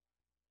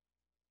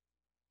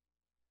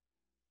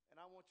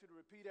want you to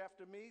repeat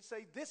after me.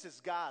 Say, this is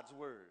God's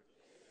word.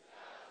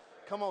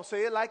 Come on,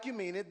 say it like you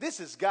mean it. This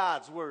is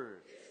God's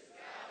word.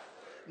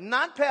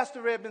 Not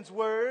Pastor Edmonds'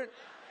 word.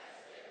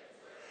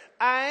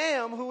 I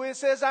am who it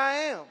says I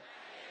am.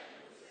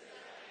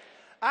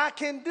 I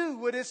can do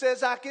what it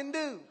says I can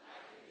do.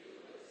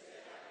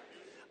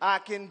 I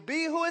can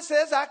be who it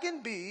says I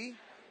can be.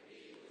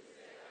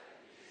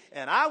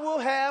 And I will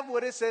have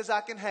what it says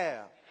I can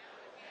have.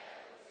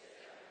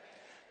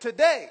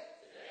 Today,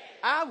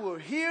 I will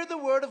hear the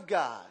word of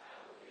God.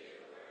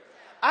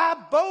 I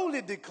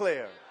boldly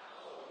declare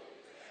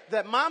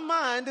that my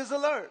mind is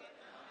alert.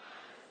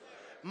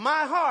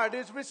 My heart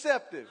is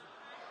receptive.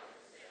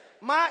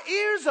 My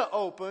ears are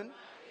open.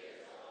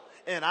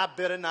 And I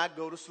better not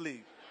go to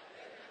sleep.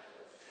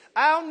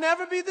 I'll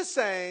never be the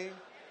same.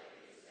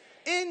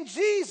 In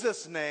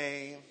Jesus'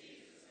 name,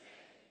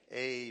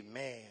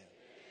 amen.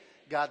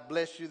 God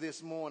bless you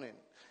this morning.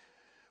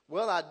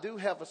 Well, I do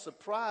have a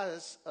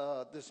surprise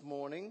this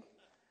morning,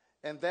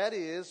 and that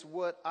is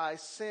what I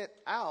sent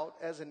out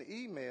as an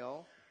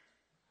email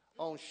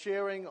on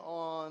sharing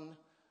on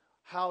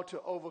how to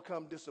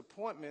overcome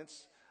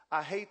disappointments.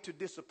 I hate to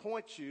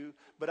disappoint you,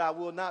 but I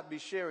will not be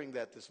sharing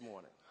that this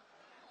morning.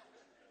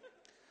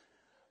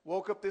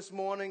 Woke up this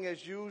morning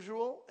as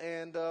usual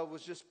and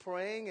was just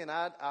praying, and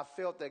I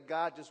felt that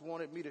God just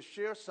wanted me to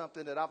share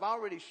something that I've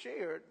already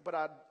shared, but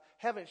I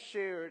haven't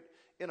shared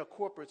in a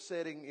corporate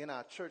setting, in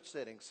our church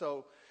setting.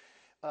 So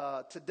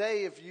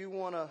today, if you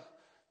want to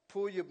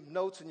pull your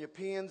notes and your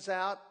pens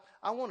out,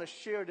 I want to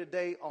share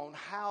today on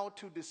how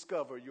to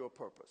discover your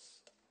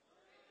purpose.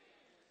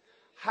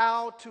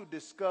 How to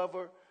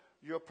discover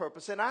your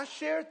purpose. And I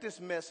shared this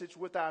message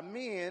with our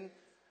men,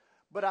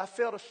 but I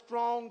felt a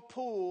strong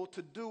pull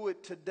to do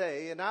it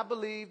today. And I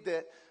believe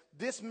that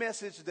this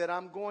message that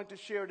I'm going to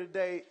share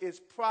today is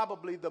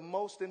probably the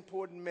most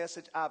important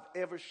message I've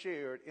ever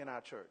shared in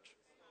our church.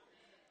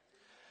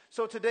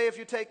 So today, if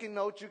you're taking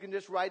notes, you can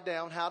just write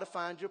down how to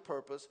find your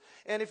purpose.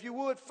 And if you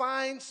would,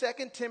 find 2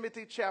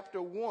 Timothy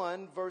chapter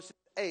 1, verses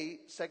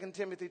 8, 2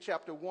 Timothy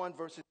chapter 1,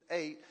 verses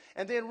 8,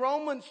 and then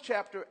Romans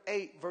chapter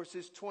 8,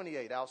 verses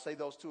 28. I'll say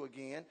those two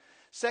again.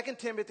 2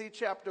 Timothy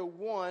chapter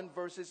 1,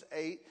 verses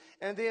 8,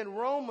 and then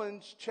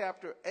Romans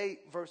chapter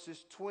 8,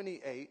 verses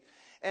 28.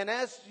 And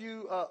as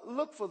you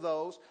look for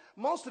those,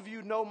 most of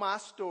you know my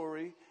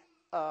story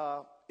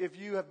if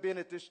you have been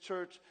at this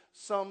church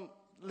some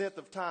length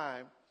of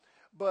time.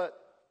 But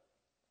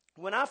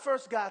when I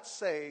first got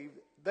saved,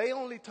 they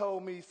only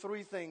told me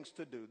three things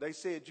to do. They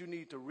said you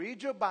need to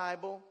read your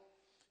Bible,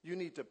 you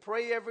need to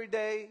pray every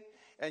day,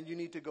 and you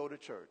need to go to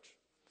church.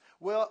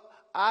 Well,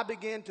 I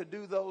began to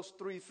do those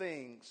three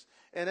things.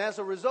 And as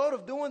a result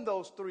of doing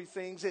those three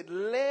things, it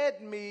led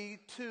me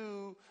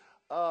to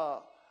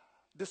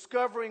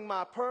discovering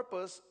my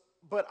purpose.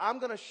 But I'm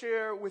going to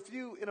share with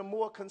you in a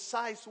more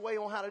concise way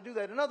on how to do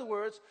that. In other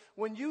words,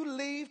 when you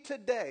leave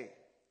today,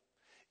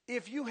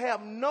 if you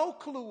have no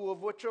clue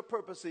of what your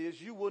purpose is,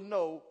 you will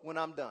know when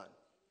I'm done.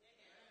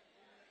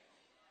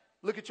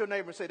 Look at your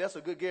neighbor and say, that's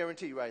a good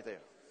guarantee right there.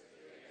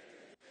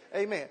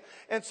 Amen.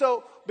 And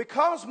so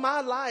because my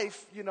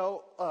life,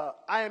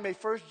 I am a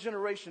first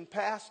generation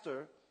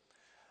pastor,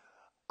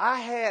 I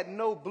had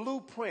no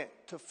blueprint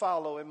to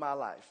follow in my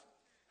life.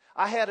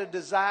 I had a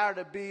desire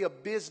to be a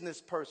business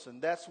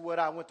person. That's what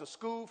I went to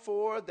school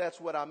for. That's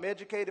what I'm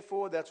educated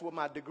for. That's what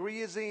my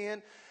degree is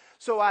in.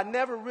 So I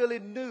never really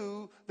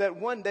knew that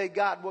one day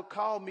God would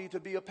call me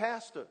to be a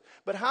pastor.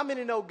 But how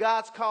many know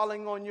God's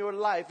calling on your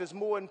life is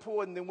more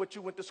important than what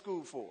you went to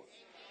school for?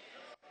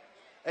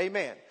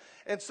 Amen.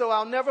 And so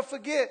I'll never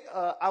forget,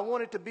 I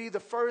wanted to be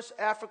the first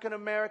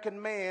African-American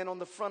man on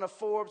the front of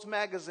Forbes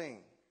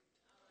magazine.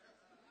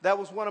 That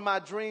was one of my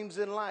dreams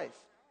in life.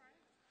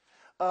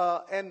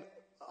 And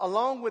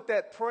along with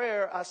that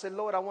prayer, I said,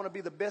 Lord, I want to be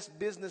the best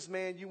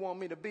businessman you want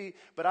me to be,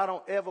 but I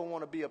don't ever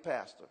want to be a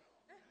pastor.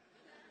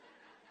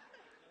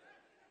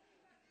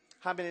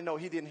 How many know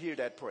he didn't hear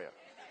that prayer?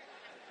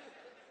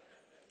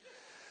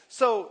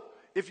 So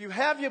if you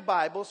have your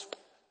Bibles,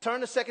 turn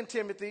to 2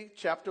 Timothy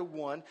chapter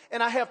 1.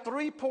 And I have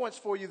 3 points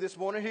for you this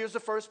morning. Here's the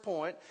first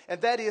point,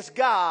 and that is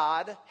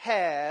God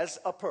has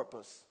a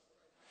purpose.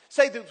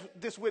 Say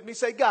this with me.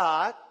 Say,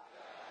 God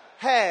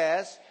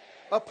has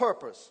a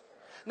purpose.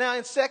 Now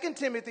in 2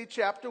 Timothy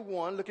chapter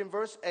 1, look in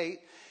verse 8,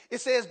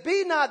 it says,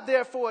 be not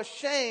therefore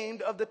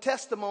ashamed of the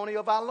testimony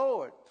of our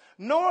Lord,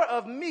 nor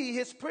of me,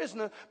 his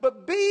prisoner,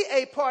 but be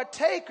a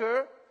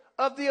partaker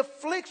of the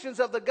afflictions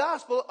of the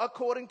gospel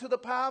according to the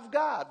power of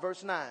God.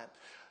 Verse 9.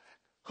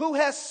 Who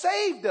has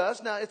saved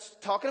us, now it's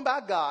talking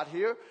about God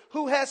here,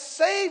 who has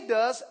saved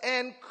us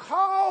and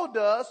called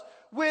us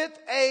with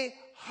a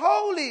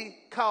holy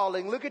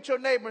calling. Look at your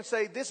neighbor and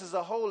say, this is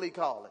a holy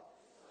calling.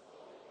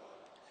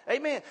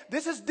 Amen.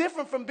 This is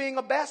different from being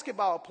a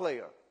basketball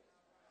player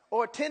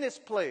or a tennis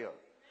player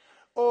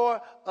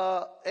or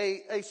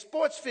a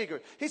sports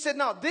figure. He said,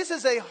 no, this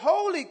is a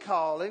holy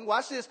calling.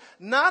 Watch this.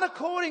 Not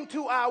according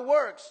to our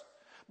works,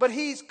 but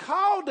he's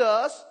called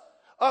us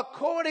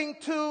according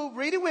to,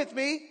 read it with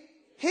me,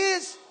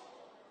 his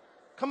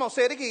Come on,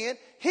 say it again.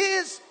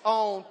 His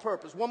own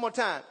purpose. One more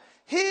time.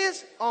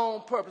 His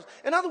own purpose.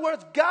 In other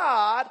words,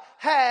 God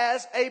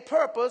has a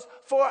purpose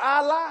for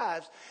our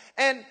lives.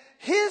 And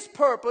his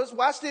purpose,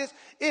 watch this,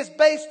 is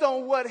based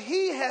on what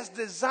he has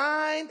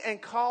designed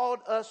and called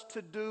us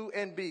to do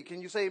and be.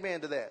 Can you say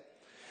amen to that?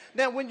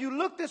 Now, when you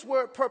look this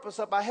word purpose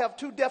up, I have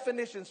two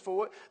definitions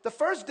for it. The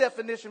first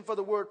definition for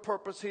the word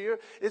purpose here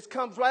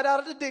comes right out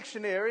of the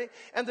dictionary.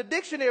 And the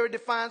dictionary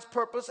defines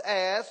purpose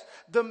as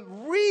the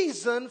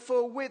reason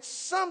for which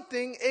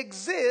something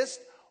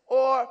exists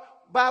or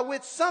by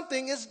which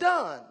something is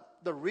done.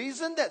 The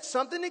reason that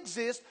something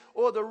exists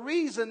or the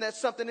reason that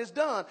something is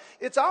done.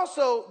 It's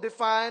also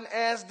defined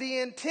as the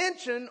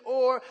intention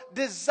or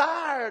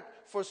desired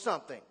for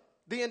something.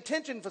 The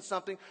intention for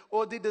something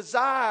or the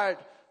desired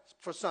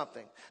for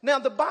something. Now,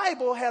 the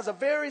Bible has a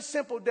very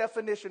simple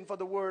definition for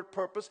the word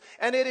purpose,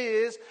 and it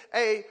is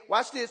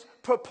watch this,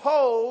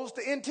 proposed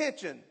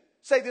intention.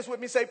 Say this with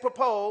me, say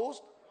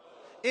proposed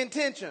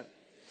intention.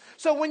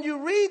 So when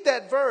you read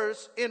that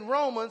verse in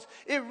Romans,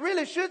 it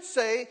really should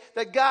say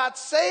that God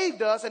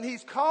saved us and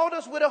he's called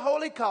us with a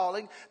holy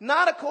calling,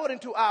 not according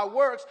to our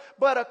works,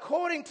 but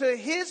according to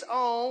his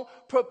own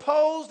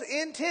proposed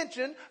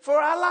intention for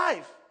our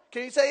life.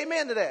 Can you say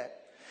amen to that?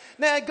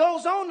 Now it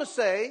goes on to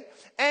say,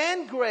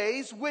 and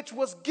grace which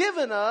was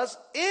given us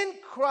in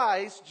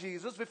Christ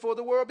Jesus before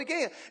the world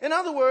began. In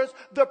other words,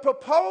 the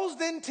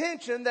proposed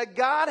intention that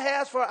God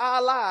has for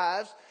our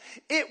lives,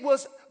 it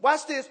was,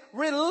 watch this,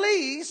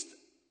 released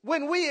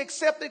when we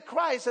accepted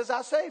Christ as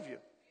our Savior.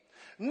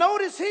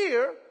 Notice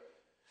here,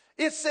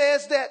 it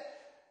says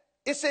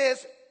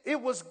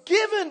it was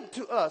given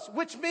to us,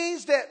 which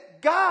means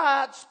that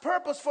God's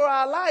purpose for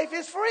our life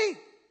is free.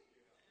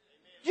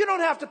 You don't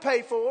have to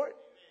pay for it.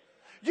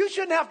 You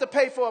shouldn't have to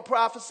pay for a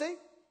prophecy.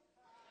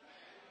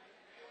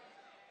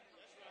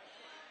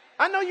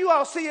 I know you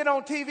all see it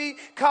on TV,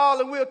 call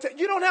and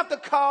you don't have to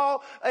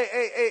call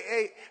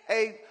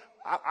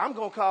I'm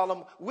going to call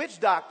them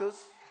witch doctors.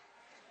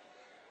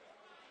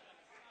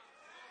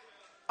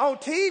 On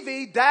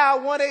TV, dial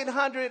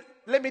 1-800,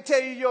 let me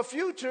tell you your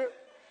future.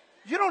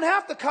 You don't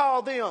have to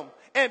call them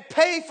and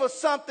pay for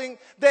something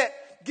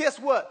that, guess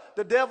what?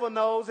 The devil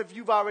knows if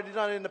you've already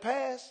done it in the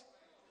past.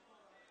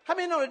 How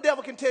many know the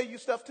devil can tell you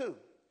stuff too?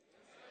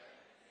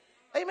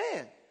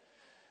 Amen.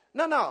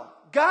 No.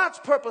 God's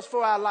purpose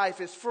for our life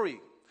is free.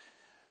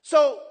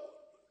 So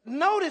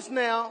notice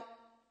now,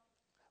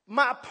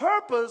 my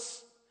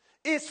purpose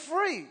is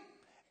free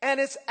and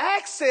it's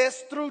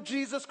accessed through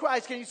Jesus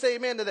Christ. Can you say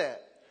amen to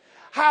that?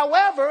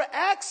 However,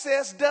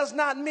 access does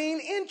not mean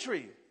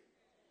entry.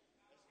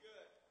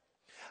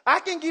 I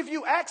can give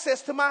you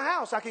access to my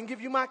house. I can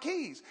give you my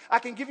keys. I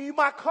can give you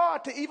my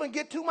card to even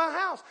get to my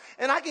house.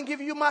 And I can give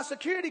you my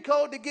security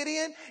code to get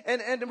in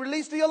and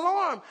release the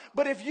alarm.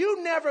 But if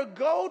you never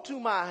go to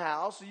my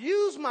house,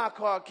 use my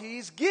car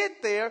keys,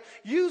 get there,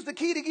 use the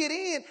key to get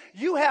in,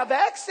 you have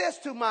access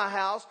to my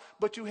house,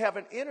 but you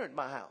haven't entered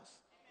my house.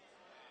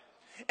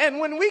 And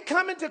when we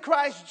come into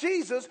Christ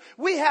Jesus,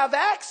 we have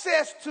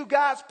access to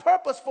God's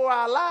purpose for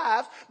our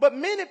lives, but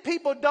many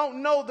people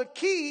don't know the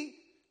key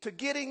to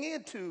getting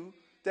into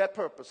that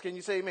purpose. Can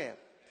you say amen?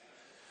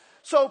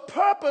 So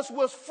purpose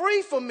was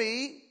free for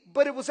me,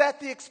 but it was at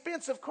the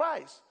expense of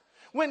Christ.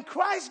 When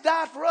Christ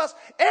died for us,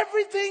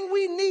 everything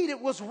we needed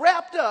was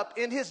wrapped up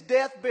in his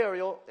death,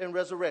 burial, and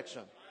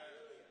resurrection.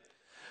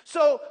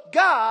 So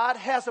God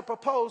has a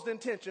proposed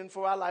intention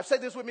for our life. Say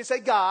this with me. Say,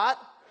 God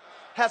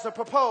has a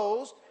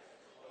proposed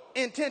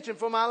intention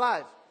for my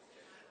life.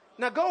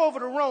 Now go over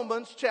to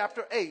Romans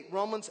chapter 8.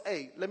 Romans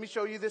 8. Let me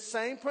show you this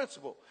same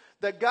principle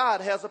that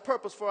God has a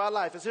purpose for our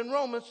life. It's in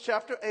Romans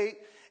chapter 8,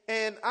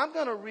 and I'm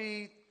going to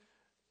read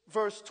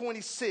verse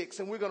 26,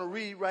 and we're going to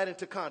read right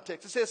into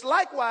context. It says,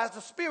 likewise,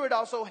 the Spirit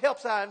also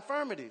helps our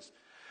infirmities.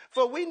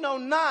 For we know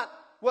not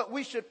what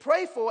we should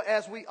pray for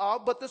as we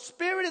ought, but the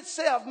Spirit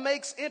itself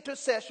makes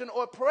intercession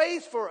or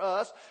prays for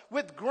us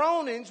with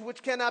groanings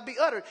which cannot be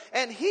uttered.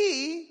 And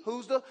he,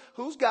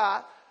 who's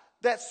God,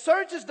 that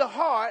searches the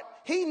heart,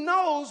 he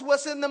knows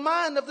what's in the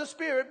mind of the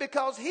Spirit,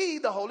 because he,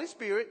 the Holy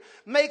Spirit,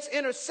 makes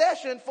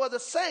intercession for the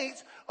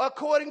saints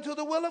according to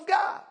the will of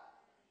God.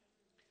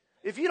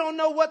 If you don't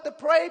know what to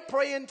pray,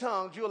 pray in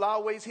tongues. You'll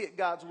always hit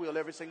God's will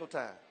every single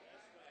time.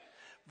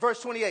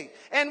 Verse 28.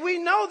 And we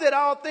know that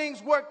all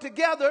things work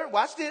together,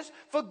 watch this,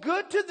 for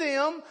good to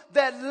them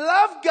that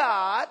love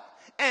God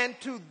and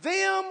to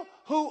them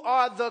who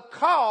are the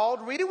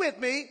called, read it with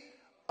me,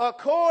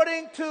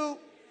 according to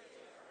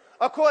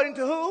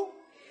who?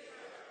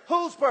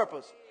 Whose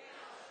purpose?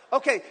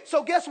 Okay,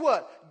 so guess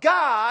what?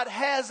 God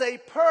has a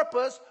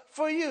purpose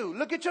for you.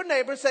 Look at your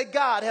neighbor and say,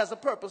 God has a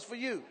purpose for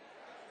you.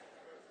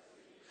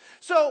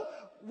 So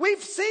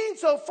we've seen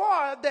so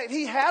far that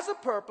he has a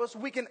purpose.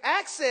 We can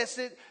access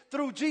it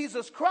through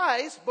Jesus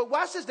Christ. But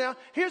watch this now.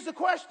 Here's the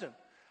question.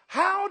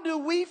 How do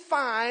we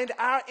find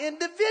our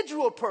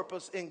individual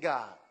purpose in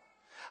God?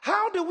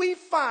 How do we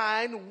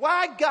find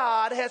why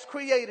God has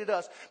created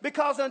us?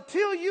 Because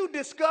until you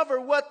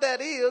discover what that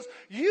is,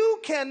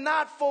 you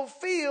cannot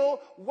fulfill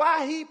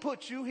why he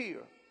put you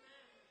here.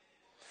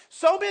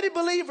 So many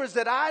believers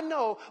that I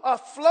know are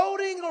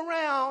floating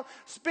around,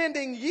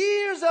 spending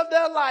years of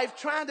their life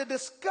trying to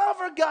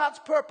discover God's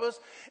purpose,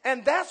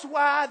 and that's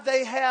why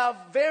they have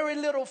very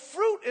little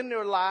fruit in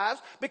their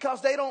lives,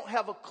 because they don't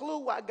have a clue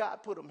why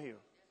God put them here.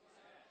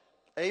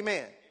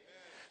 Amen.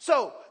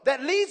 So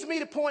that leads me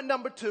to point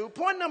number 2.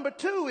 Point number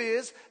 2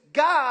 is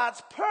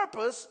God's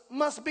purpose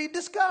must be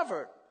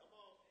discovered.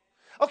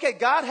 Okay,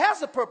 God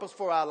has a purpose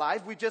for our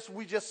life. We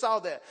just saw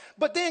that.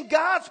 But then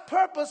God's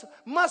purpose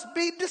must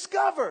be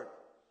discovered.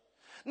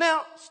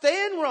 Now,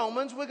 stay in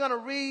Romans. We're going to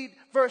read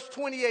verse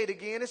 28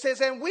 again. It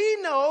says, and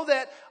we know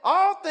that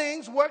all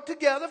things work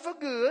together for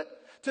good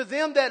to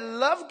them that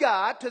love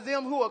God, to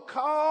them who are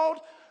called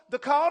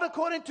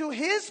according to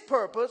his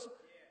purpose.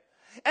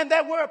 And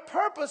that word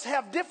purpose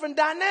have different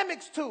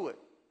dynamics to it.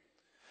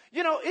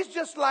 You know, it's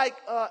just like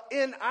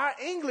in our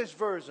English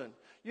version.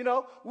 You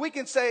know, we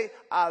can say,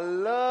 I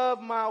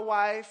love my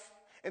wife,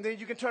 and then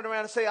you can turn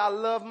around and say, I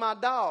love my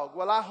dog.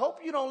 Well, I hope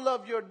you don't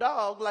love your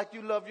dog like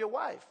you love your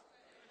wife.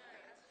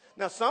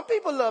 Now, some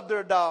people love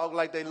their dog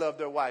like they love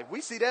their wife.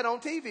 We see that on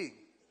TV.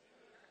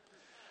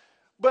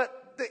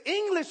 But the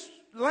English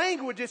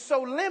language is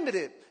so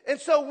limited. And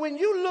so when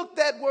you look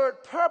that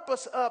word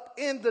purpose up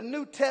in the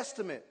New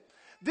Testament,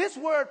 this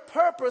word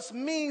purpose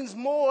means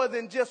more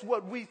than just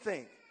what we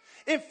think.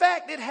 In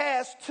fact, it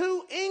has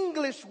 2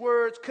 English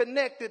words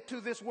connected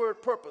to this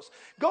word purpose.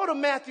 Go to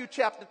Matthew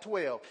chapter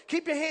 12.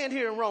 Keep your hand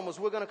here in Romans.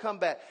 We're going to come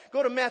back.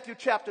 Go to Matthew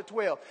chapter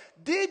 12.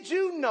 Did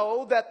you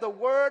know that the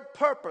word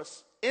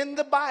purpose in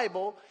the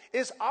Bible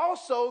is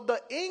also the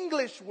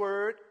English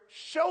word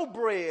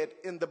showbread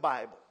in the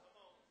Bible?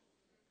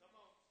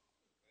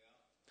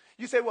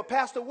 You say, well,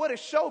 Pastor, what is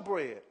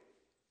showbread?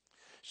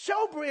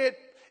 Showbread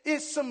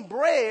is some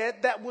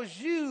bread that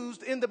was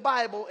used in the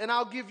Bible, and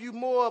I'll give you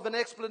more of an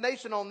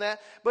explanation on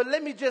that. But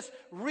let me just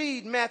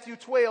read Matthew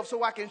 12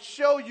 so I can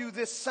show you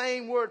this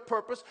same word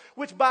purpose,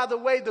 which, by the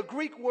way, the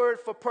Greek word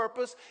for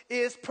purpose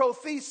is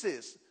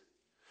prothesis.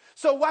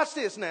 So watch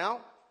this now.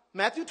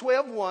 Matthew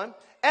 12:1.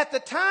 At the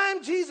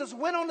time Jesus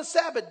went on the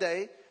Sabbath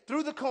day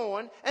through the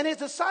corn, and his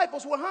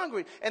disciples were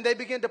hungry, and they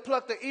began to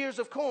pluck the ears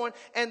of corn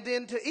and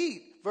then to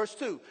eat. Verse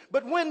 2.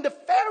 But when the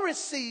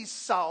Pharisees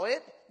saw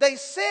it, they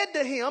said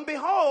to him,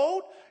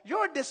 behold,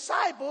 your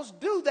disciples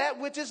do that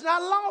which is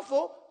not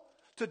lawful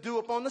to do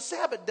upon the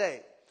Sabbath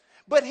day.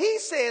 But he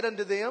said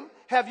unto them,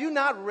 have you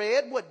not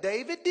read what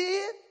David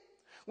did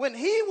when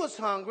he was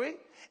hungry,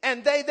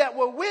 and they that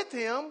were with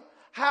him,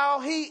 how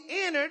he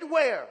entered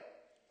where?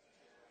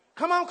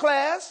 Come on,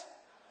 class.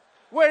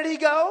 Where did he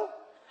go?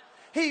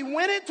 He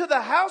went into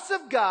the house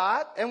of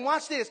God, and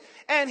watch this,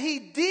 and he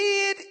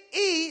did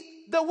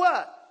eat the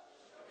what?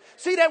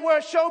 See that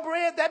word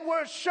showbread? That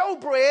word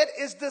showbread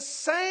is the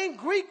same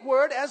Greek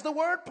word as the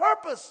word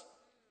purpose.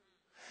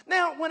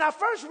 Now, when I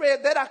first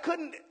read that, I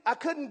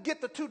couldn't get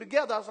the 2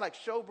 together. I was like,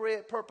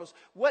 showbread, purpose.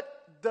 What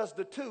does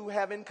the 2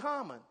 have in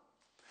common?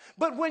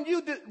 But when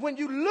you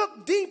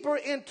look deeper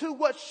into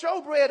what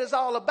showbread is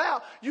all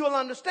about, you'll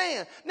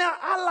understand. Now,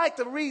 I like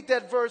to read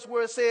that verse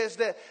where it says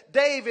that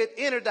David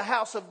entered the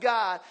house of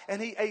God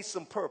and he ate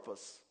some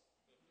purpose.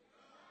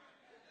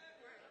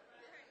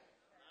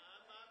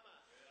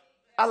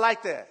 I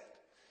like that.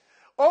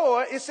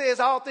 Or it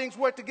says all things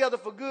work together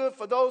for good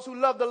for those who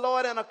love the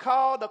Lord and are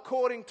called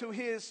according to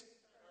his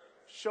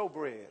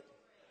showbread.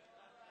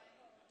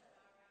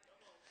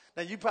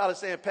 Now, you probably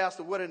saying,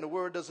 Pastor, what in the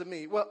word does it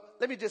mean? Well,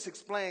 let me just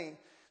explain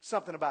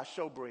something about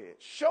showbread.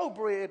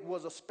 Showbread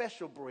was a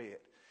special bread,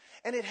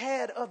 and it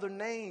had other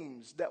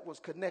names that was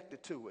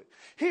connected to it.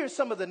 Here's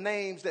some of the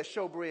names that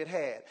showbread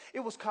had.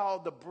 It was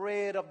called the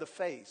bread of the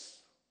face.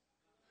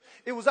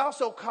 It was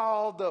also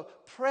called the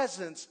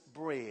presence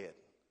bread.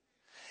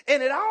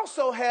 And it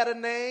also had a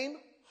name,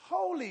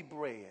 holy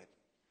bread.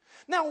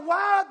 Now,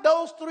 why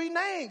those 3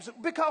 names?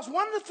 Because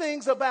one of the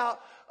things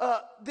about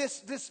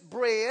this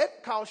bread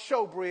called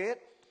showbread,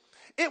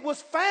 it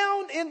was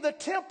found in the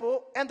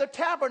temple and the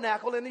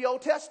tabernacle in the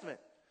Old Testament.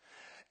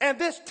 And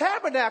this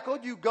tabernacle,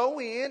 you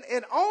go in,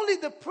 and only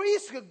the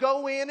priest could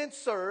go in and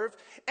serve.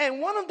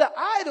 And one of the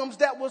items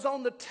that was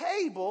on the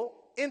table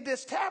in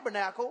this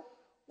tabernacle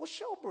was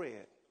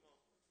showbread.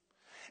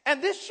 And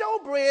this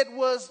showbread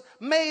was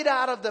made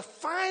out of the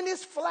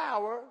finest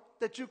flour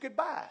that you could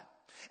buy.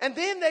 And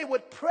then they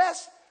would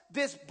press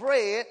this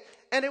bread,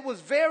 and it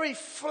was very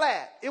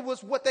flat. It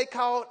was what they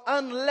called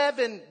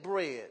unleavened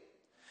bread.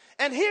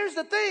 And here's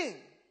the thing.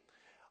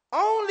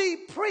 Only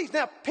priests,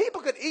 now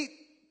people could eat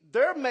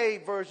their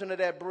made version of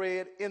that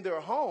bread in their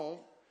home,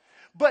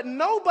 but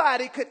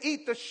nobody could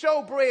eat the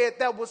showbread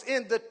that was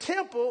in the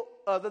temple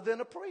other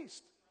than a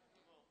priest.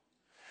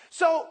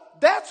 So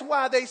that's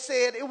why they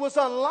said it was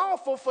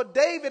unlawful for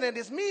David and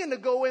his men to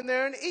go in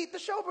there and eat the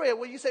showbread.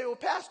 Well, you say, well,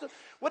 Pastor,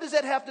 what does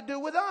that have to do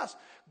with us?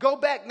 Go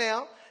back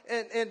now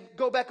and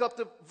go back up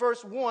to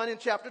verse 1 in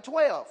chapter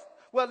 12.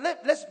 Well,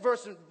 let's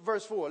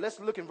verse 4. Let's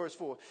look in verse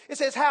 4. It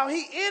says, how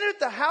he entered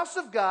the house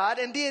of God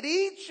and did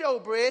eat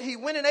showbread. He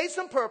went and ate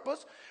some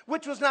purpose,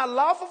 which was not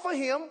lawful for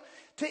him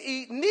to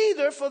eat,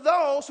 neither for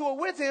those who were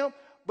with him.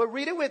 But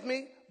read it with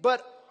me.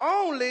 But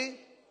only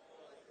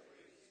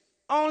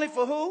Only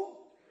for who?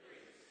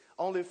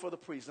 Only for the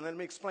priest. And let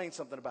me explain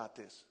something about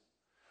this.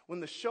 When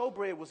the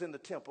showbread was in the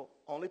temple,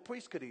 only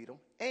priests could eat them.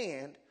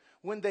 And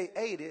when they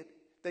ate it,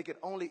 they could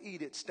only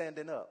eat it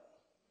standing up.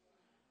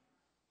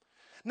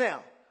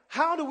 Now,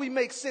 how do we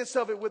make sense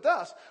of it with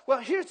us? Well,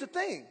 here's the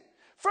thing.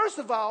 First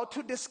of all,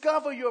 to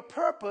discover your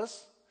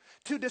purpose,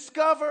 to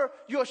discover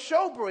your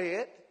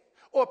showbread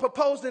or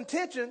proposed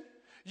intention,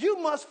 you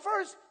must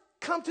first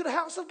come to the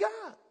house of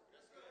God.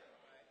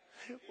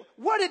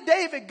 Where did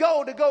David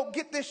go to go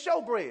get this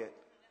showbread?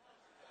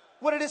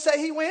 What did it say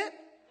he went?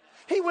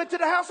 He went to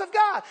the house of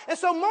God. And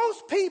so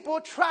most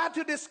people try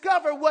to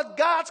discover what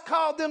God's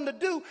called them to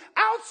do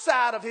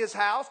outside of his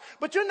house,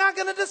 but you're not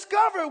going to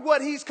discover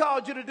what he's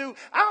called you to do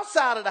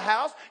outside of the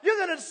house. You're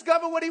going to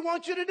discover what he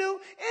wants you to do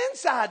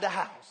inside the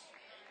house.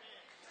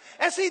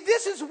 And see,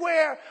 this is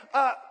where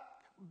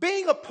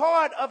being a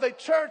part of a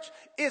church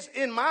is,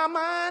 in my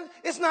mind,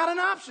 it's not an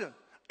option.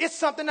 It's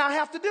something I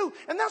have to do.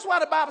 And that's why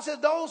the Bible says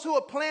those who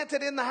are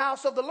planted in the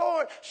house of the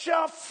Lord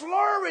shall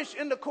flourish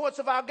in the courts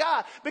of our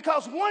God.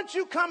 Because once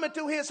you come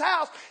into his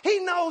house, he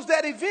knows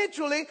that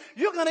eventually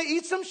you're going to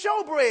eat some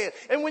showbread.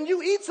 And when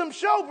you eat some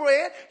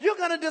showbread, you're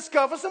going to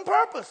discover some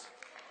purpose.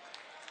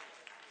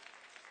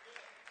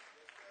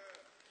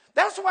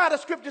 That's why the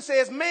scripture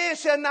says man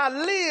shall not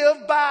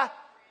live by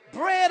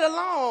bread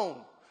alone,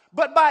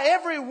 but by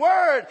every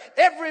word,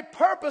 every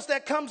purpose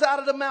that comes out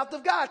of the mouth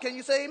of God. Can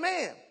you say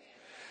amen?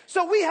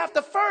 So we have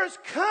to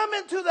first come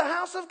into the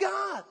house of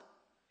God.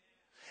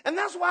 And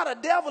that's why the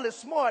devil is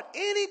smart.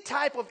 Any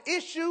type of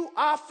issue,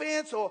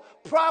 offense, or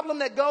problem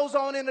that goes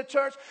on in the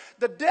church,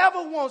 the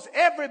devil wants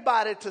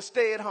everybody to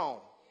stay at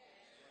home.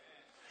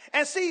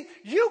 And see,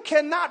 you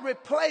cannot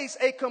replace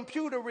a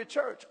computer with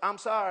church. I'm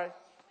sorry.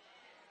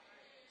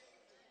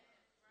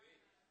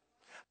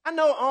 I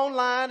know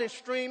online and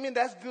streaming,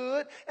 that's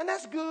good. And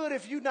that's good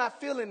if you're not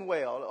feeling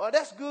well. Or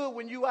that's good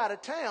when you're out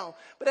of town.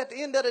 But at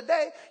the end of the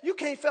day, you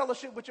can't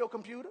fellowship with your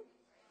computer.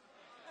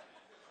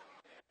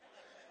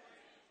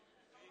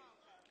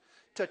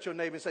 Touch your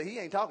neighbor and say, he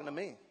ain't talking to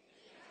me.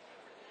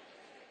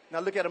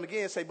 Now look at him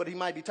again and say, but he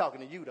might be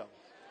talking to you though.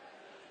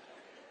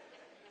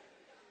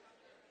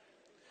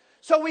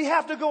 So we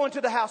have to go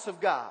into the house of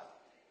God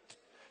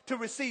to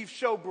receive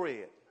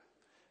showbread.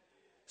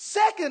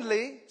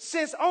 Secondly,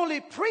 since only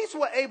priests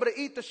were able to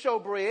eat the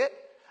showbread,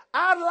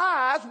 our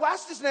lives,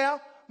 watch this now,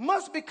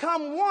 must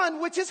become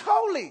one which is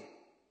holy.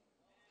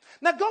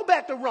 Now go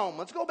back to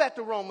Romans. Go back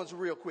to Romans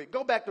real quick.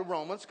 Go back to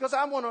Romans because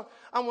I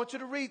want you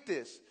to read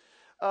this.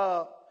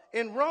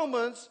 In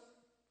Romans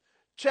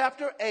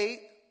chapter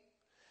 8,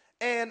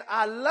 and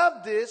I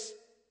love this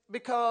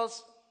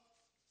because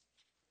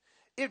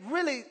it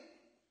really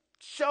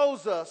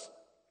shows us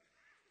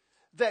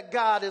that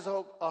God is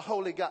a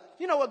holy God.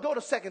 You know what? Go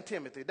to 2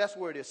 Timothy. That's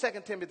where it is.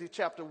 2 Timothy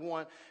chapter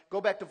 1.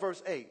 Go back to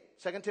verse 8.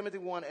 2 Timothy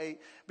 1:8.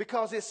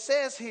 Because it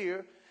says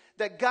here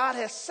that God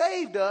has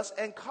saved us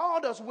and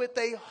called us with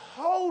a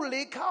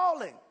holy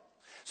calling.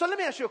 So let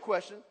me ask you a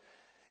question.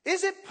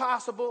 Is it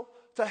possible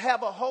to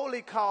have a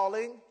holy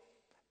calling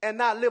and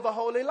not live a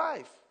holy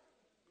life?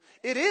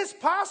 It is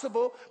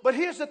possible, but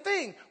here's the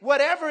thing.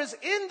 Whatever is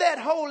in that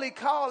holy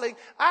calling,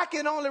 I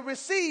can only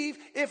receive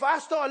if I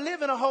start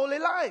living a holy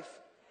life.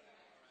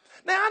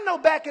 Now, I know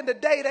back in the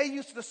day, they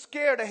used to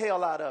scare the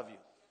hell out of you.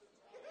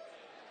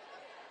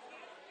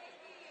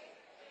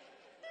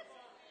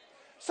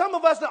 Some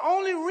of us, the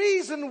only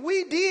reason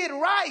we did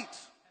right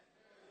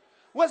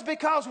was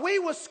because we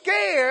were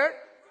scared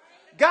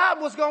God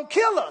was going to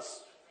kill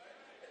us.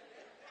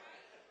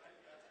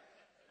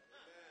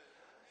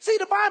 See,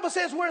 the Bible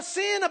says where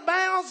sin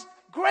abounds,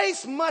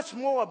 grace much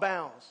more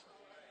abounds.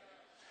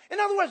 In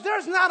other words,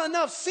 there's not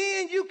enough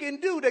sin you can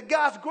do that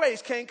God's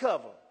grace can't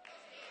cover.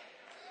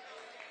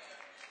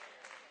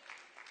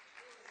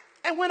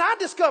 And when I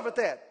discovered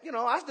that,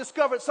 I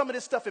discovered some of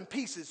this stuff in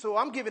pieces, so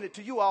I'm giving it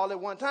to you all at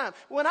one time.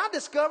 When I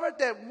discovered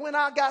that when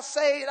I got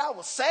saved, I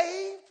was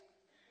saved.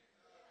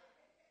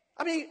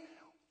 I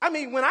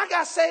mean, when I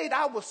got saved,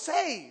 I was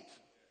saved.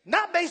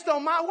 Not based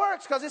on my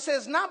works, because it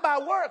says not by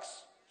works,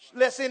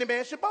 lest any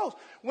man should boast.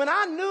 When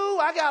I knew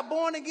I got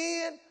born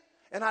again,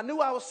 and I knew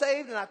I was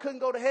saved and I couldn't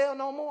go to hell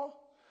no more,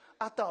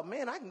 I thought,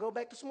 man, I can go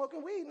back to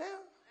smoking weed now.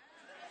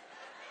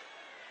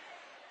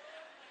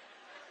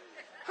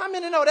 How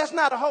many know that's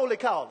not a holy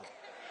calling?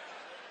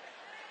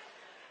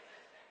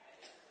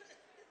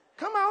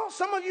 Come on,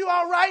 some of you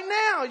are right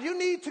now. You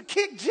need to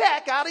kick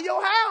Jack out of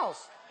your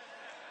house.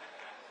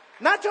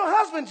 Not your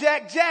husband,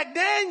 Jack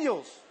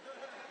Daniels.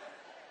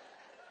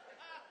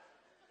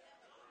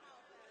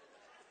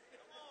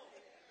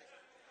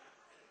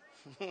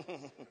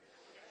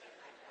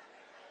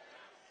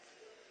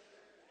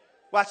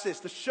 Watch this.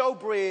 The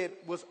showbread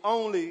was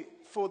only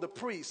for the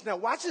priest. Now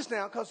watch this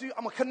now, because I'm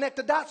going to connect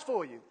the dots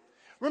for you.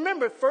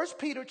 Remember, 1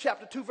 Peter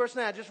chapter 2, verse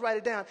 9, just write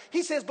it down.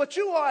 He says, but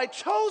you are a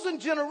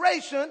chosen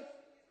generation,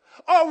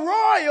 a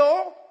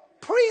royal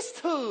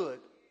priesthood.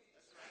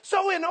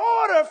 So in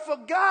order for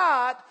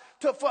God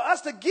for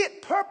us to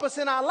get purpose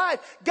in our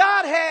life.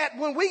 God had,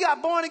 when we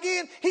got born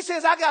again, he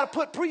says, I got to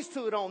put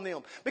priesthood on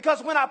them.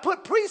 Because when I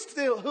put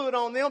priesthood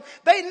on them,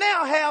 they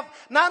now have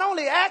not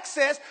only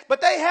access,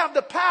 but they have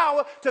the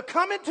power to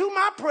come into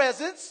my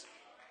presence.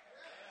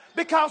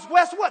 Because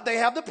guess what? They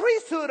have the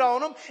priesthood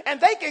on them, and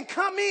they can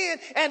come in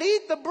and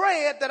eat the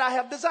bread that I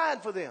have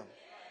designed for them.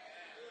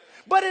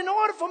 But in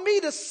order for me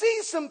to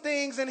see some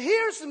things and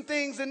hear some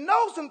things and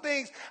know some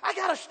things, I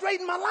got to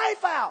straighten my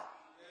life out.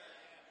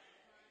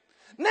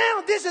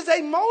 Now this is a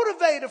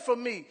motivator for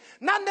me.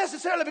 Not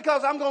necessarily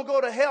because I'm going to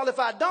go to hell if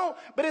I don't,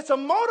 but it's a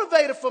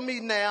motivator for me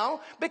now,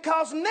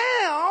 because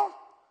now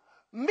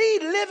me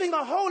living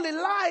a holy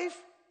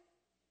life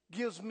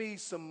gives me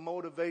some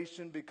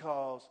motivation,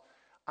 because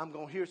I'm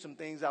going to hear some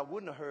things I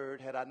wouldn't have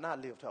heard had I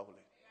not lived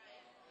holy.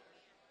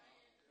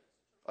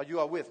 Are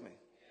you all with me?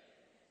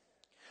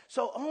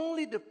 So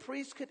only the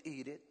priest could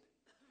eat it.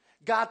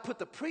 God put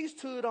the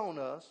priesthood on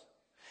us.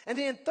 And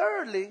then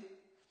thirdly,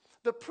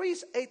 the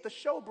priest ate the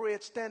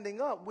showbread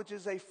standing up, which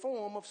is a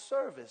form of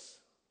service.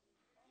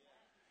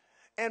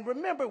 And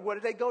remember, where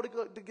did they go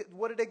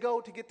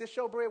to get this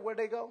showbread? Where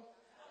did they go?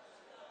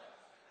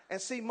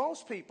 And see,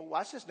 most people,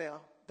 watch this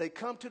now, they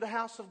come to the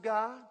house of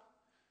God,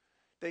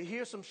 they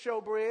hear some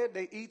showbread,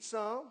 they eat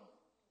some,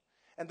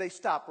 and they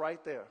stop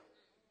right there.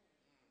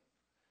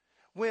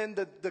 When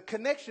the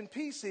connection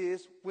piece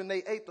is, when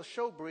they ate the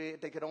showbread,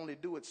 they could only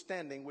do it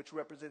standing, which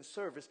represents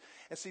service.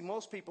 And see,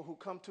 most people who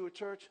come to a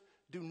church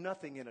do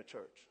nothing in a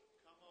church.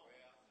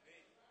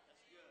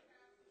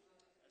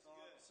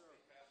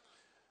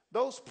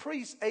 Those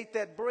priests ate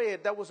that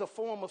bread. That was a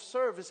form of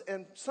service.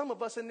 And some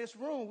of us in this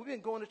room, we've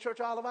been going to church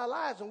all of our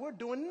lives, and we're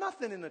doing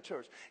nothing in the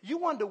church. You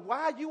wonder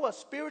why you are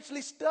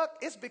spiritually stuck?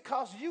 It's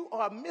because you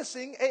are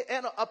missing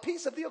a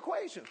piece of the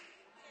equation.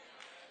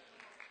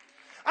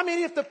 I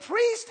mean, if the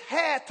priest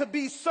had to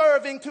be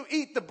serving to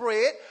eat the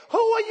bread, who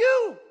are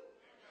you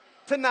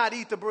to not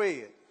eat the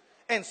bread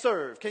and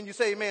serve? Can you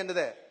say amen to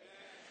that?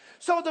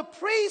 So the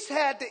priest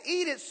had to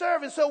eat it,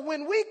 serve it. So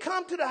when we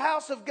come to the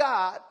house of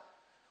God,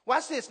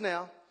 watch this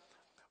now.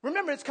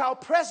 Remember, it's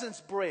called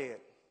presence bread.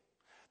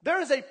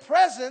 There is a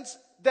presence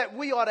that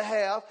we ought to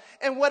have.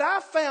 And what I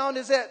found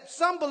is that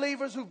some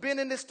believers who've been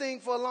in this thing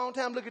for a long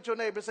time, look at your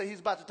neighbor and say, he's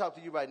about to talk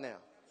to you right now.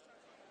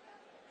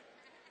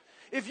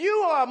 If you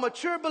are a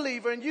mature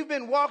believer and you've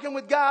been walking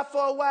with God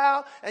for a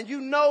while and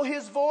you know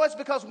his voice,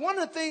 because one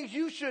of the things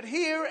you should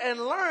hear and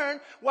learn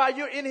while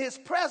you're in his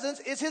presence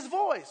is his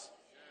voice.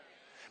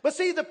 But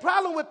see, the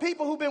problem with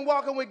people who've been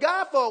walking with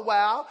God for a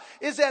while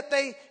is that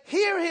they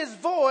hear his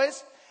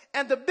voice,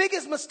 and the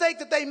biggest mistake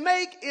that they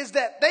make is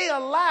that they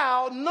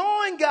allow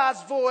knowing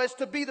God's voice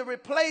to be the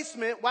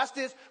replacement, watch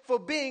this, for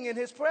being in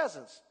his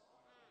presence.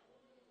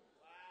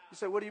 You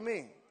say, what do you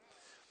mean?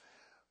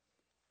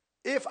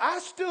 If I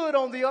stood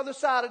on the other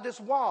side of this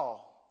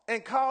wall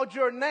and called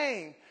your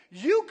name,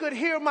 you could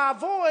hear my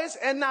voice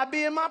and not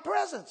be in my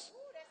presence.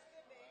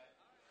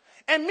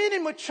 And many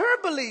mature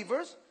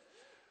believers,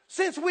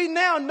 since we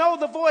now know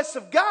the voice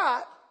of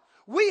God,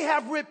 we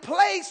have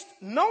replaced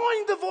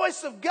knowing the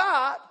voice of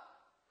God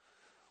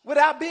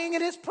without being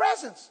in his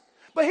presence.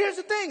 But here's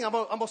the thing, I'm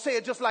going to say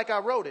it just like I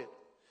wrote it.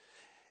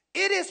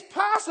 It is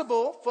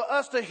possible for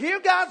us to hear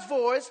God's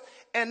voice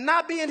and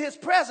not be in his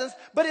presence,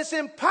 but it's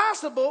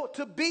impossible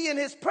to be in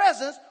his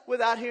presence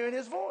without hearing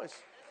his voice.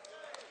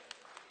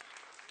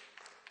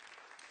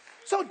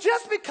 So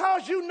just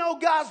because you know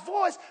God's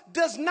voice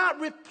does not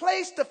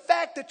replace the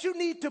fact that you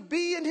need to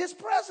be in his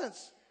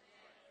presence.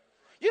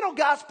 You know,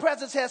 God's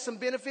presence has some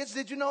benefits.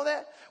 Did you know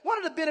that? One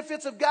of the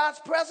benefits of God's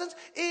presence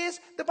is,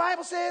 the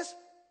Bible says,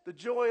 the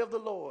joy of the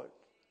Lord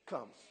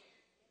comes.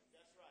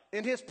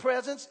 In his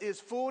presence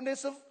is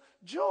fullness of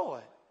joy.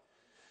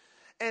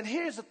 And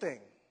here's the thing.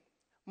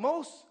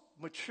 Most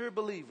mature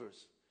believers,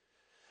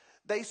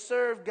 they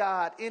serve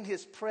God in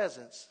his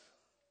presence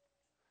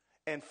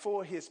and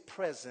for his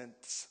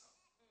presence.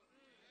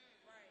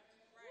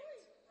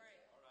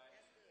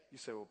 You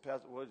say, well,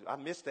 Pastor, I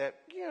missed that.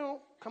 You know,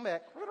 come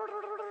back.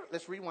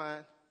 Let's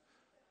rewind.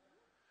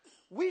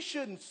 We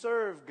shouldn't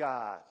serve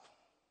God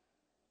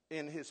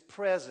in his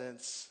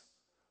presence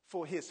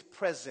for his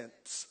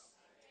presence.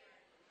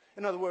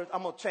 In other words,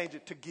 I'm going to change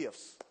it to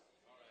gifts.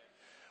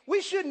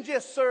 We shouldn't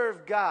just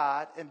serve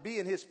God and be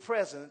in his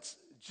presence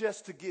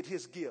just to get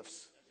his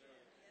gifts.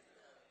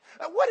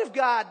 What if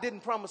God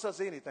didn't promise us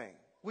anything?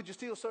 Would you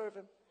still serve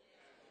him?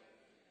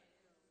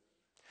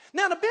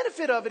 Now, the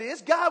benefit of it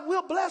is God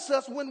will bless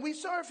us when we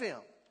serve him.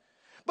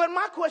 But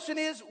my question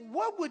is,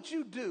 what would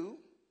you do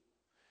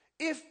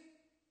if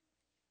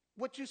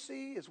what you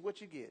see is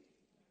what you get?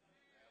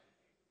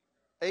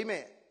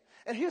 Amen.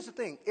 And here's the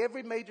thing.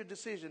 Every major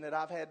decision that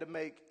I've had to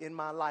make in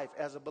my life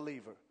as a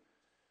believer,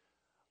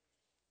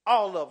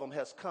 all of them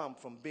has come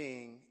from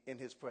being in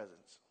his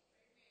presence.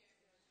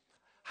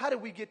 How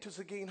did we get to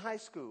Seguin High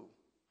School?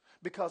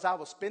 Because I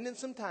was spending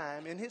some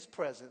time in his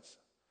presence.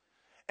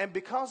 And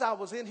because I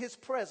was in his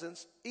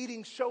presence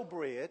eating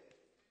showbread,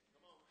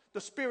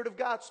 the Spirit of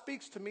God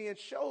speaks to me and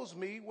shows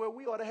me where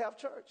we ought to have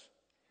church.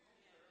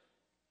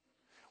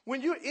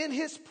 When you're in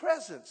his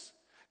presence,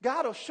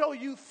 God will show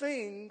you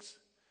things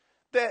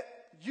that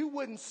you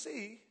wouldn't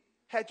see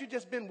had you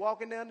just been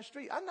walking down the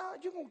street. I know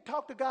you can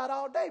talk to God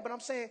all day, but I'm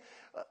saying,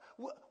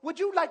 would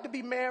you like to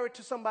be married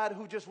to somebody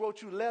who just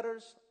wrote you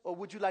letters, or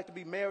would you like to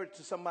be married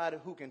to somebody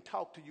who can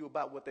talk to you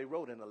about what they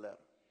wrote in a letter?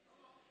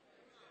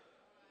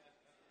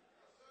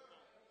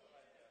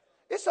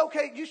 It's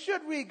okay. You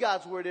should read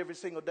God's word every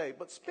single day,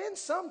 but spend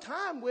some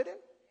time with him.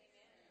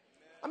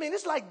 I mean,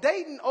 it's like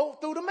dating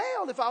through the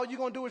mail if all you're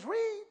going to do is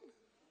read.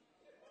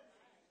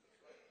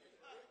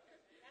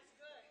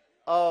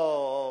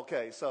 Oh,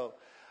 okay. So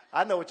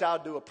I know what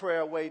y'all do. A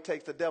prayer away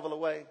takes the devil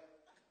away.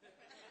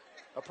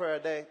 A prayer a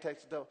day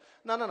takes the devil.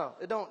 No.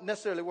 It don't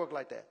necessarily work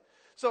like that.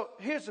 So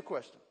here's the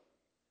question.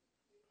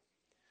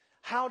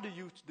 How do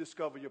you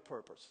discover your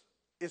purpose?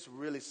 It's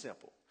really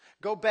simple.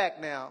 Go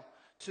back now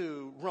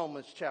to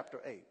Romans chapter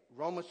 8.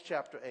 Romans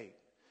chapter 8.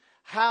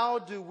 How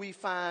do we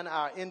find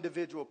our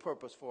individual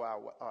purpose for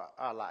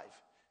our life?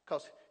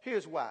 Because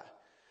here's why.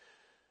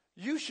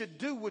 You should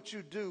do what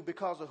you do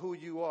because of who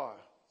you are,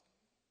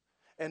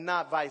 and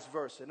not vice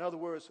versa. In other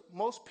words,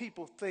 most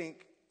people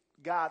think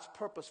God's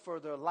purpose for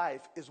their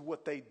life is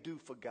what they do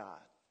for God.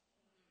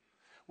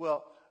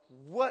 Well,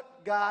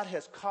 what God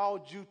has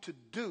called you to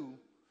do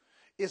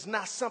is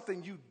not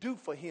something you do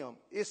for him.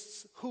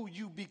 It's who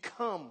you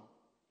become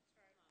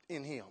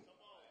in him.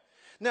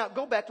 Now,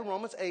 go back to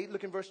Romans 8,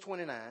 look in verse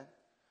 29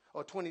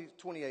 or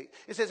 28.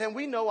 It says, and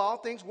we know all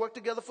things work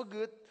together for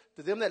good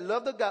to them that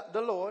love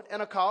the Lord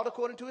and are called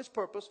according to his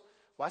purpose.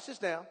 Watch this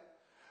now.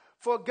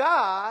 For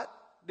God,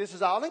 this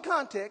is all in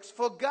context,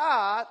 for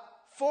God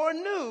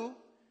foreknew,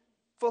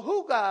 for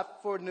who God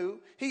foreknew,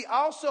 he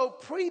also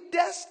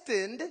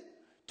predestined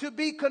to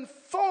be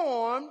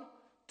conformed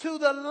to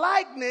the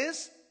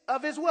likeness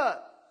of his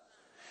what?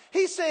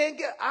 He's saying,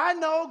 I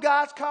know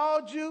God's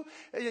called you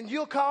and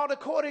you're called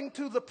according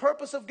to the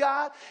purpose of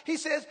God. He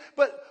says,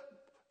 but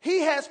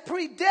he has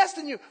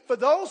predestined you. For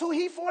those who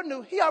he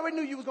foreknew, he already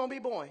knew you was going to be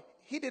born.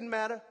 He didn't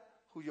matter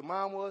who your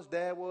mom was,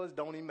 dad was,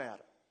 don't even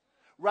matter.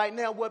 Right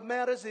now, what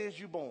matters is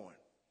you're born.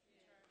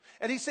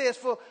 And he says,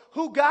 for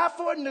who God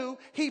foreknew,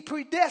 he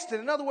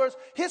predestined. In other words,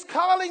 his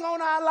calling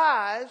on our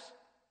lives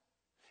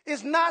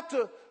is not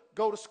to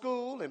go to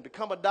school and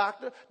become a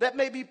doctor. That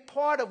may be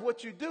part of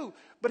what you do.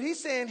 But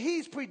he's saying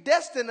he's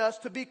predestined us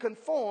to be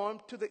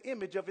conformed to the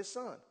image of his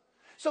son.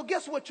 So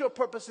guess what your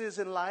purpose is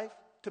in life?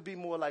 To be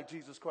more like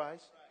Jesus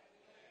Christ.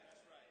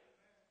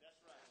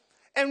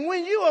 And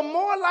when you are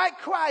more like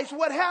Christ,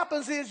 what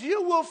happens is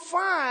you will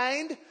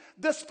find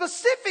the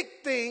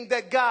specific thing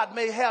that God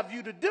may have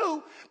you to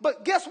do.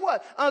 But guess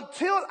what?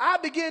 Until I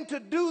begin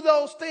to do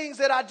those things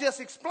that I just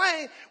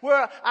explained,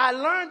 where I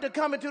learned to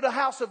come into the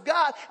house of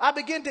God, I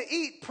begin to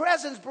eat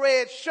presence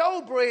bread,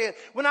 show bread.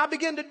 When I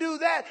begin to do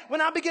that, when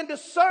I begin to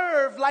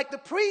serve like the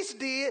priest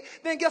did,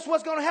 then guess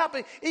what's going to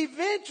happen?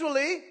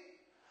 Eventually,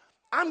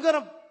 I'm going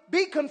to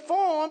be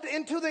conformed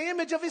into the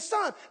image of his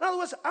son. In other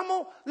words, I'm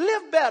going to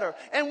live better.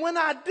 And when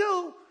I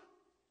do,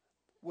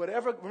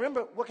 whatever,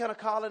 remember, what kind of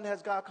calling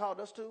has God called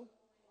us to?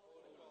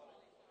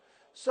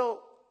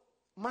 So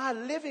my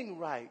living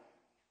right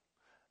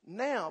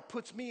now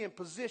puts me in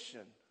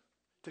position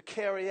to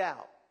carry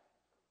out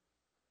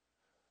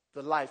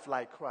the life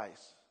like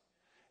Christ.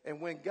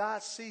 And when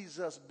God sees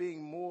us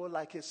being more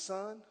like his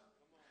son,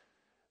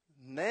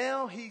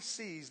 now he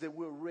sees that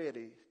we're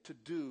ready to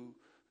do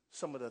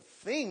some of the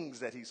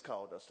things that he's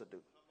called us to do.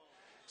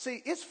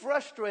 See, it's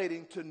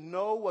frustrating to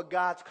know what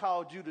God's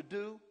called you to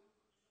do,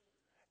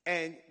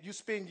 and you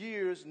spend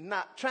years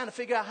not trying to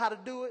figure out how to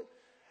do it,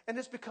 and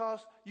it's because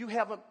you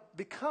haven't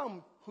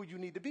become who you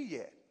need to be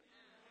yet.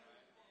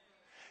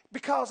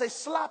 Because a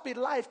sloppy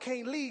life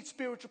can't lead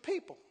spiritual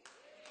people.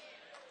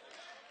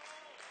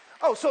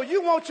 Oh, so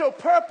you want your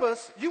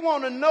purpose, you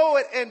want to know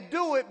it and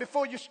do it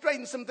before you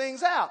straighten some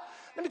things out.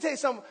 Let me tell you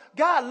something.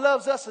 God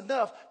loves us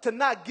enough to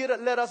not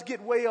let us get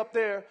way up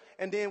there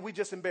and then we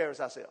just embarrass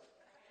ourselves.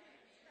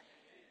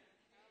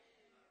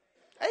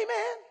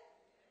 Amen.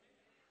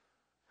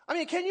 I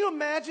mean, can you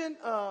imagine,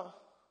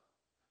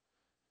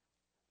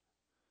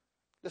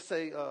 let's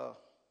say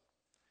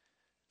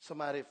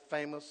somebody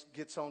famous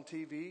gets on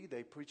TV,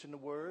 they preaching the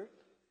word,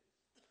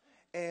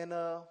 and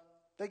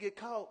they get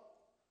caught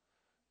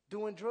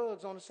doing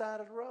drugs on the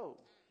side of the road.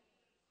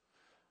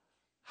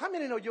 How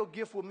many know your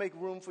gift will make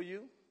room for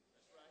you?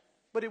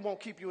 But it won't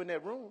keep you in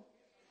that room.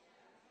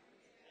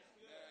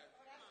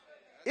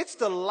 It's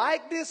the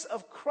likeness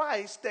of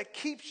Christ that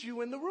keeps you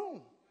in the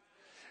room.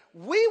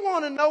 We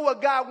want to know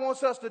what God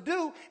wants us to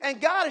do, and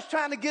God is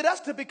trying to get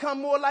us to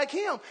become more like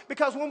him.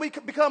 Because when we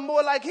become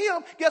more like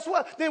him, guess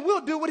what? Then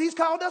we'll do what he's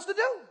called us to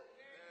do.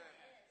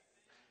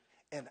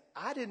 And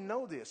I didn't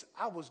know this.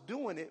 I was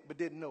doing it, but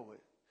didn't know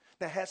it.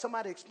 Now, had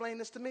somebody explained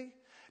this to me,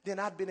 then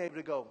I'd been able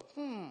to go,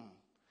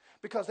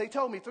 Because they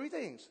told me three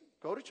things.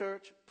 Go to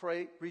church,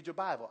 pray, read your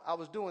Bible. I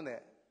was doing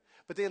that.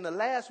 But then the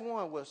last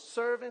one was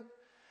serving.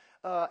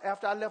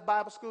 After I left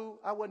Bible school,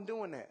 I wasn't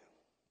doing that.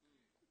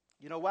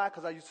 You know why?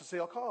 Because I used to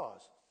sell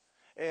cars.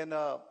 And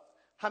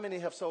how many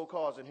have sold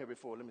cars in here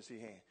before? Let me see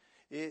your hand.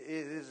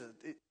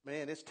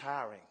 Man, it's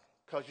tiring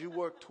because you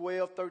work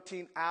 12,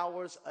 13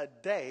 hours a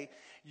day.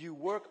 You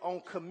work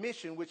on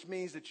commission, which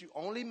means that you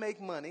only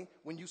make money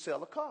when you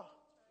sell a car.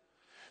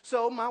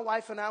 So my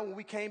wife and I, when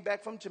we came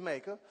back from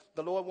Jamaica,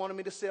 the Lord wanted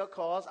me to sell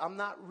cars. I'm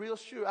not real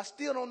sure. I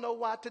still don't know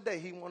why today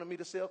he wanted me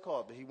to sell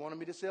cars, but he wanted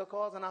me to sell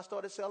cars, and I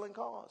started selling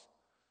cars.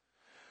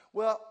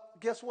 Well,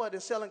 guess what? In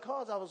selling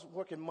cars, I was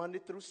working Monday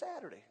through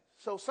Saturday.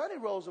 So Sunday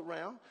rolls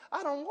around.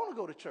 I don't want to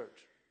go to church.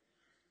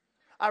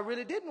 I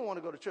really didn't want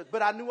to go to church,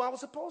 but I knew I was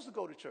supposed to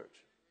go to church.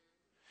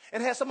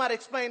 And had somebody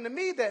explain to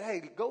me that,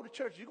 hey, go to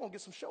church. You're going to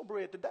get some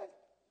showbread today.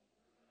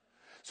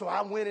 So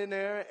I went in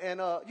there, and,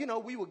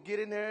 we would get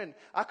in there, and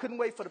I couldn't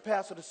wait for the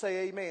pastor to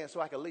say amen so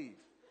I could leave.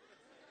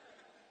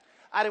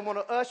 I didn't want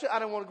to usher. I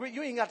didn't want to greet.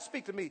 You ain't got to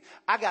speak to me.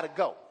 I got to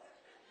go.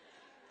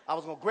 I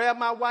was going to grab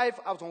my wife.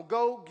 I was going to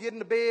go, get in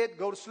the bed,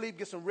 go to sleep,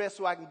 get some rest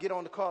so I can get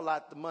on the car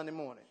lot the Monday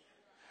morning.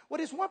 Well,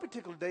 this one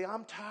particular day,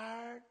 I'm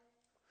tired.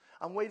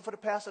 I'm waiting for the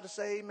pastor to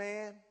say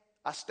amen.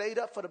 I stayed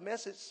up for the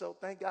message, so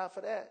thank God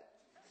for that.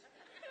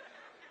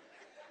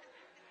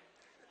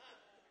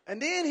 And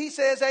then he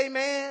says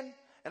amen.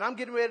 And I'm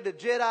getting ready to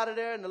jet out of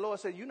there, and the Lord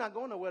said, you're not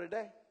going nowhere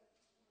today.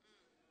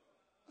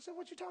 I said,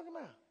 what you talking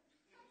about?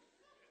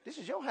 This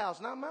is your house,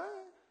 not mine.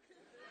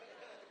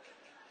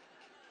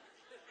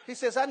 He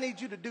says, I need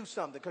you to do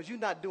something because you're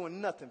not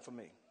doing nothing for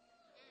me.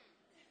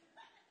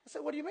 I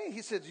said, what do you mean?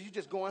 He said, you're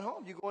just going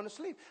home. You're going to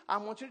sleep. I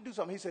want you to do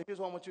something. He said, here's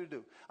what I want you to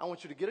do. I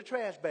want you to get a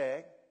trash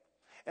bag,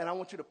 and I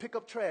want you to pick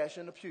up trash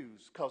in the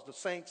pews because the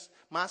saints,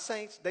 my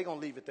saints, they're going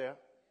to leave it there.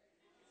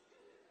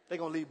 They're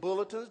going to leave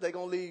bulletins. They're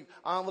going to leave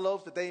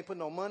envelopes that they ain't put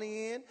no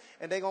money in.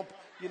 And they're going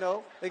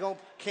to, they're going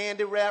to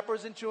candy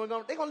wrappers and chewing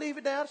gum. They're going to leave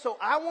it down. So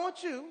I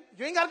want you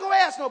ain't got to go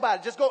ask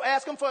nobody. Just go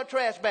ask them for a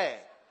trash bag.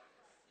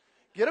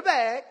 Get a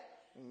bag,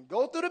 and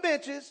go through the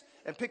benches,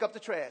 and pick up the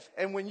trash.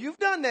 And when you've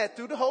done that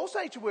through the whole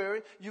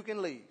sanctuary, you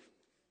can leave.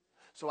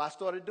 So I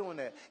started doing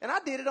that. And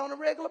I did it on a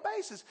regular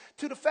basis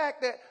to the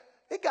fact that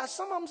it got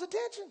some of them's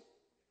attention.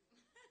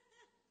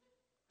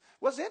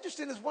 What's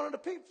interesting is one of the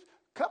people,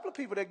 couple of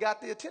people that got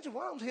the attention.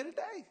 One of them's here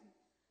today.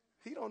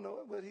 He don't know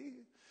it, but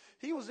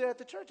he was there at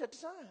the church at the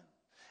time.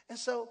 And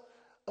so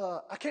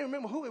I can't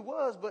remember who it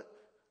was, but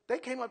they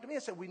came up to me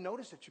and said, we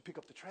noticed that you pick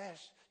up the trash.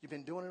 You've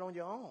been doing it on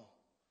your own.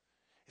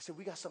 He said,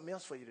 we got something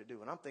else for you to do.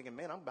 And I'm thinking,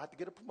 man, I'm about to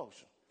get a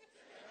promotion.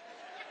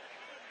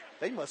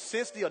 They must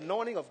sense the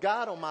anointing of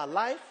God on my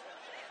life.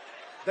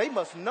 They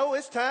must know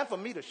it's time for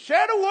me to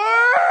share the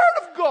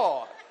word of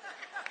God.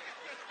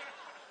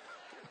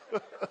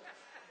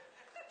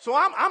 So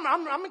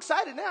I'm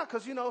excited now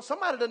because,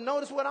 somebody to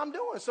notice what I'm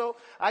doing. So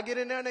I get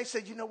in there and they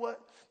say, you know what?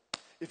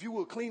 If you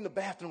will clean the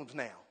bathrooms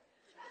now.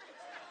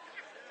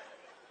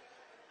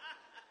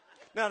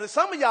 Now, there's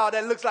some of y'all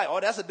that looks like, oh,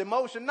 that's a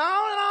demotion.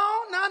 No,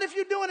 not if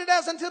you're doing it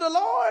as unto the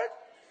Lord.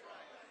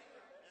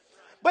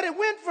 But it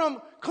went from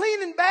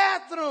cleaning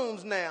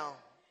bathrooms now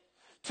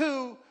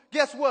to,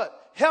 guess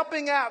what?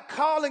 Helping out,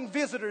 calling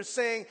visitors,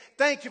 saying,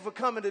 thank you for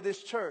coming to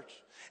this church.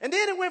 And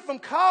then it went from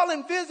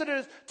calling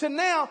visitors to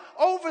now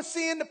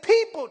overseeing the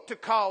people to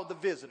call the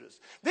visitors.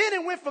 Then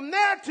it went from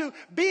there to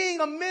being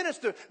a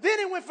minister. Then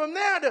it went from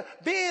there to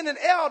being an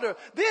elder.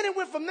 Then it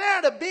went from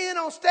there to being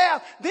on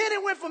staff. Then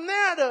it went from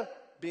there to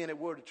being at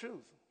Word of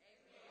Truth.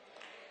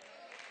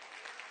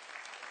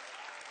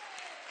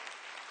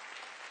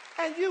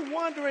 And you're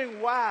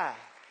wondering why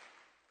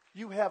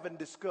you haven't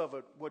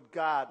discovered what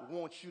God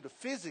wants you to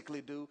physically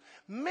do.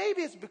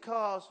 Maybe it's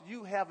because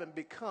you haven't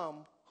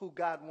become who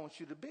God wants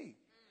you to be.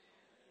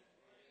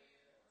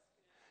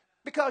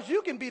 Because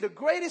you can be the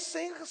greatest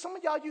singer. Some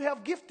of y'all, you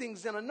have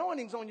giftings and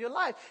anointings on your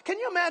life. Can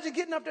you imagine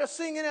getting up there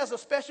singing as a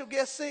special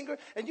guest singer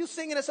and you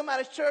singing at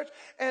somebody's church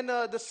and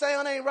the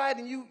sound ain't right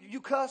and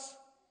you cuss?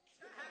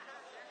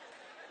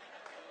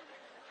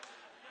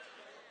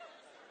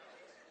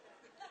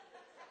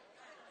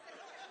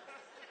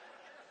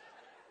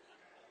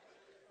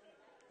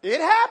 It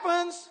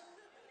happens.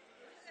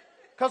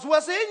 Because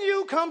what's in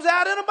you comes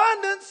out in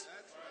abundance.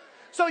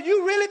 So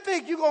you really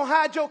think you're going to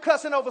hide your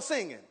cussing over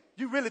singing?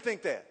 You really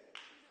think that?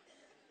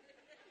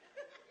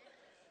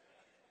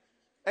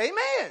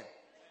 Amen.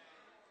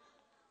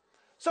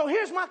 So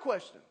here's my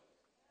question.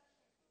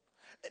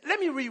 Let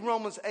me read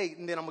Romans 8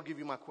 and then I'm going to give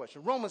you my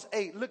question. Romans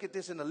 8, look at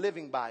this in the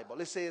Living Bible.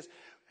 It says,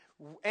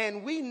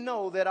 and we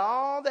know that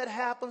all that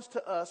happens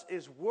to us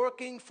is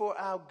working for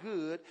our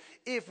good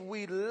if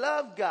we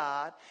love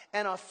God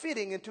and are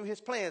fitting into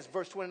his plans.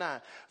 Verse 29.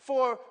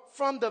 For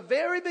from the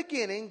very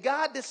beginning,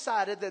 God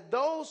decided that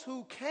those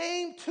who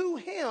came to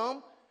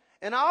him,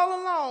 and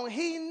all along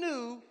he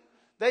knew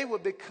they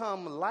would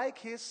become like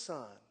his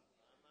son.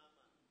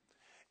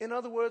 In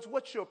other words,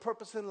 what's your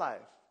purpose in life?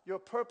 Your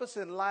purpose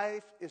in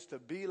life is to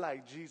be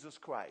like Jesus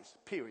Christ,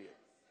 period.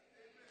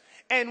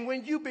 And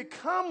when you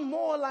become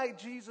more like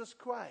Jesus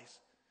Christ,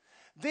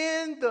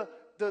 then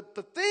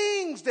the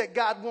things that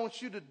God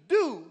wants you to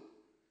do,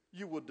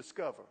 you will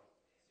discover.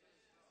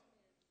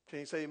 Can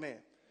you say amen?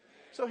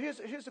 So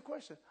here's the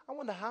question. I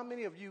wonder how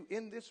many of you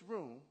in this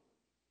room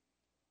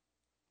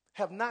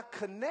have not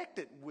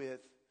connected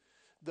with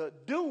the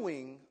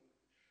doing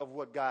of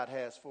what God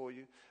has for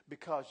you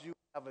because you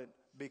haven't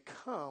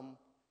become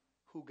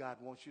who God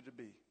wants you to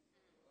be.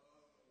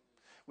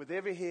 With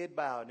every head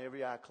bowed and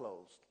every eye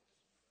closed.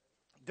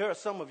 There are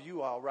some of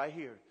you all right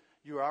here.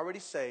 You're already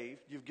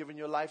saved. You've given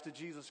your life to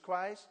Jesus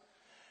Christ.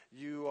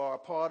 You are a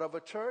part of a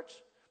church.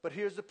 But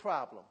here's the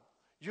problem.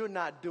 You're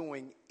not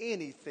doing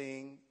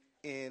anything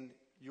in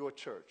your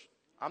church.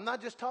 I'm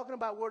not just talking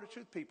about Word of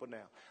Truth people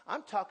now.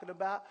 I'm talking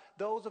about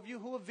those of you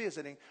who are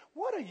visiting.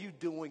 What are you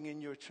doing in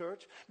your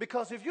church?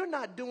 Because if you're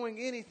not doing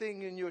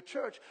anything in your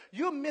church,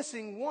 you're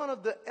missing one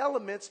of the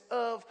elements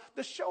of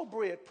the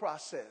showbread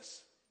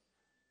process.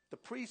 The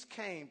priest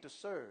came to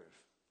serve.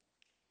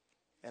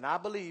 And I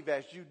believe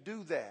as you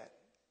do that,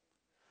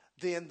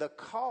 then the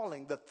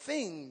calling, the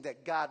thing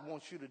that God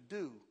wants you to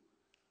do,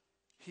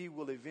 he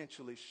will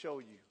eventually show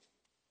you.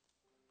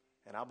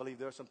 And I believe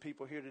there are some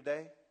people here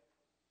today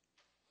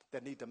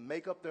that need to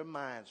make up their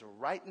minds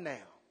right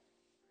now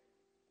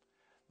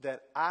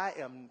that I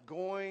am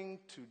going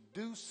to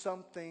do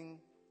something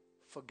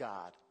for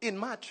God in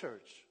my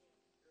church.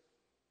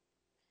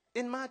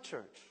 In my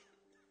church.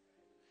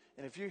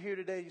 And if you're here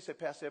today, you say,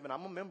 Pastor Evan,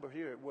 I'm a member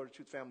here at Word of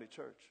Truth Family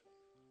Church.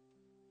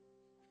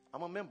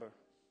 I'm a member.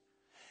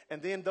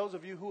 And then those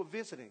of you who are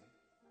visiting,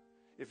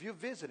 if you're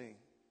visiting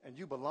and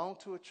you belong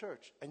to a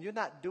church and you're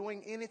not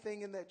doing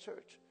anything in that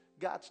church,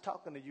 God's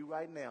talking to you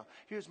right now.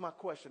 Here's my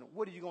question.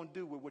 What are you going to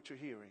do with what you're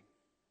hearing?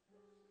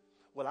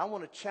 Well, I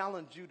want to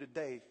challenge you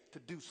today to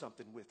do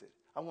something with it.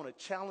 I want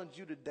to challenge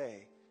you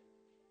today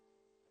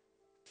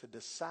to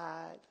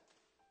decide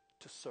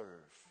to serve.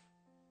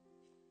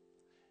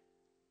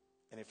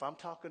 And if I'm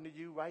talking to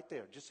you right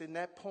there, just in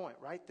that point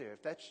right there,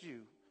 if that's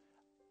you,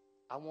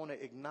 I want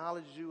to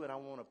acknowledge you and I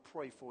want to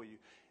pray for you.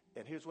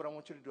 And here's what I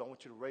want you to do. I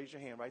want you to raise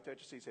your hand right there at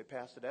your seat. Say,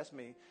 Pastor, that's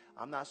me.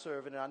 I'm not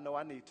serving and I know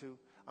I need to.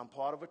 I'm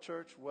part of a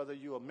church, whether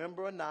you're a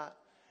member or not,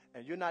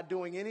 and you're not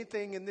doing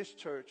anything in this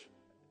church,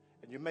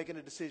 and you're making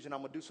a decision,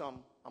 I'm going to do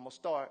something, I'm going to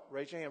start.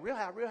 Raise your hand real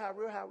high, real high,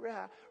 real high, real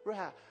high, real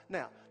high.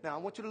 Now, I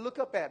want you to look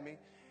up at me,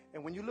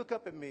 and when you look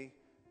up at me,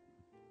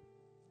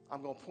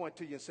 I'm going to point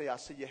to you and say, I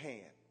see your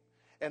hand.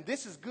 And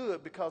this is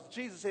good because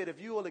Jesus said,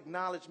 if you will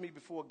acknowledge me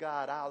before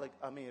God,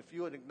 if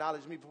you will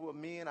acknowledge me before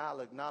men,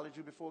 I'll acknowledge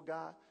you before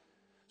God.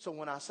 So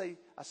when I say,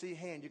 I see your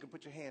hand, you can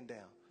put your hand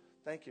down.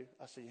 Thank you.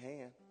 I see your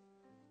hand.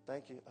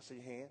 Thank you. I see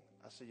your hand.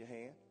 I see your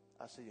hand.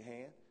 I see your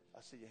hand.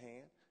 I see your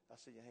hand. I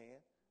see your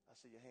hand. I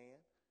see your hand.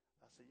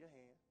 I see your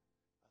hand.